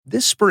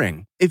This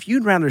spring, if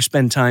you'd rather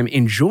spend time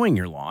enjoying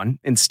your lawn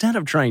instead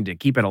of trying to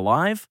keep it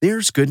alive,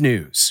 there's good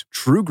news.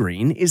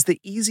 TruGreen is the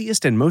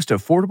easiest and most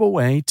affordable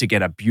way to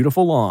get a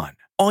beautiful lawn.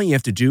 All you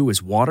have to do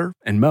is water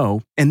and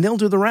mow, and they'll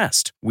do the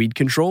rest. Weed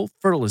control,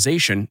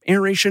 fertilization,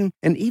 aeration,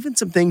 and even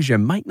some things you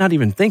might not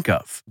even think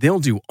of. They'll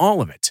do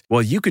all of it,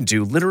 while you can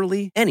do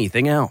literally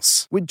anything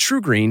else. With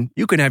TruGreen,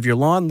 you can have your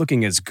lawn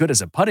looking as good as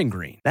a putting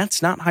green.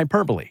 That's not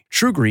hyperbole.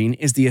 TruGreen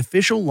is the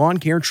official lawn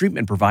care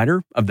treatment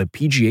provider of the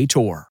PGA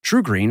Tour.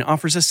 TruGreen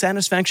offers a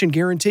satisfaction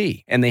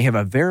guarantee, and they have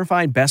a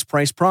verified best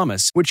price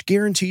promise, which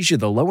guarantees you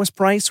the lowest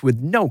price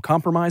with no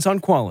compromise on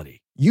quality.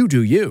 You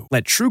do you.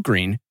 Let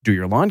TruGreen do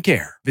your lawn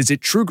care. Visit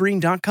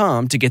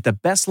TruGreen.com to get the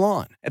best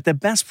lawn at the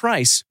best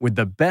price with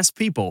the best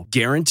people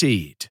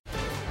guaranteed.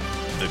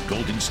 The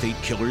Golden State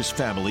Killers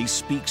family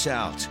speaks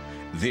out.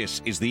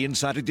 This is the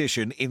Inside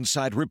Edition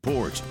Inside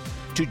Report.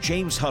 To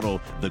James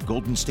Huddle, the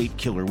Golden State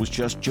Killer was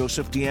just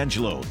Joseph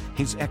DeAngelo,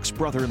 his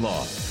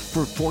ex-brother-in-law.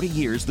 For 40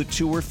 years, the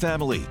two were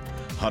family.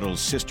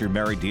 Huddle's sister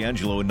married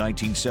DeAngelo in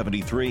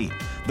 1973.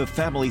 The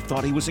family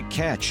thought he was a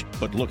catch,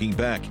 but looking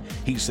back,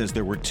 he says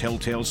there were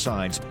telltale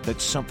signs that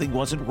something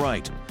wasn't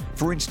right.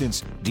 For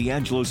instance,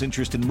 DeAngelo's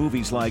interest in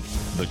movies like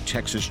The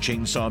Texas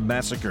Chainsaw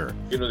Massacre.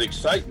 You know, the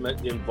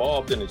excitement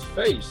involved in his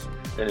face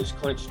and his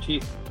clenched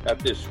teeth at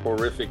this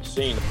horrific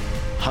scene.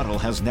 Huddle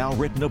has now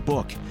written a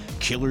book,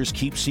 Killers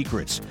Keep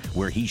Secrets,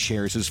 where he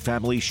shares his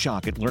family's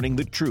shock at learning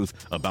the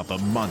truth about the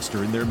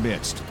monster in their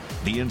midst.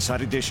 The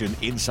Inside Edition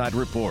Inside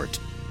Report.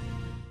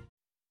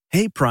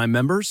 Hey, Prime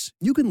members,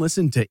 you can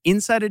listen to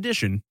Inside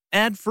Edition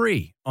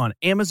ad-free on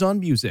Amazon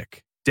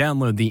Music.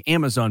 Download the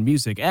Amazon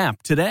Music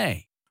app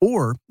today.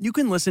 Or you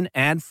can listen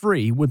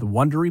ad-free with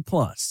Wondery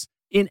Plus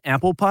in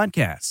Apple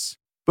Podcasts.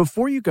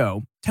 Before you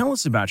go, tell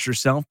us about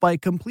yourself by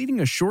completing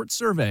a short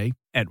survey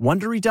at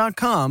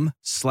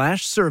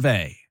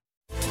Wondery.com/survey.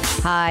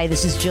 Hi,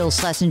 this is Jill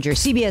Schlesinger,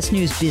 CBS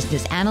News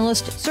business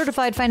analyst,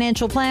 certified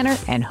financial planner,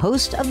 and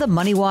host of the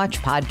Money Watch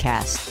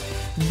podcast.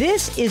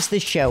 This is the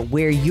show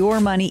where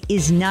your money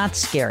is not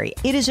scary.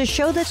 It is a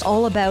show that's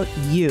all about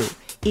you.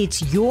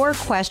 It's your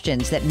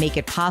questions that make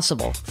it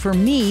possible for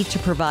me to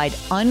provide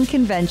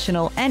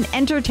unconventional and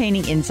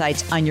entertaining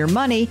insights on your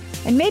money,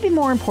 and maybe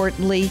more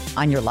importantly,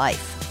 on your life.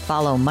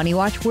 Follow Money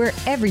Watch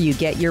wherever you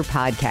get your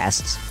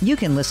podcasts. You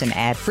can listen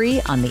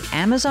ad-free on the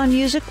Amazon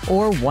Music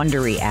or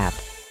Wondery app.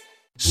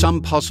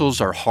 Some puzzles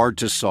are hard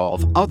to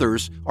solve,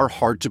 others are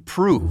hard to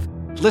prove.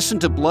 Listen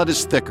to Blood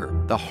is Thicker,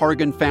 The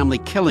Hargan Family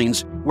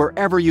Killings,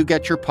 wherever you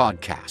get your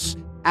podcasts.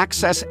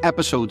 Access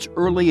episodes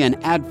early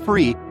and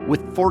ad-free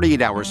with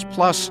 48 Hours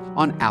Plus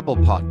on Apple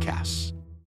Podcasts.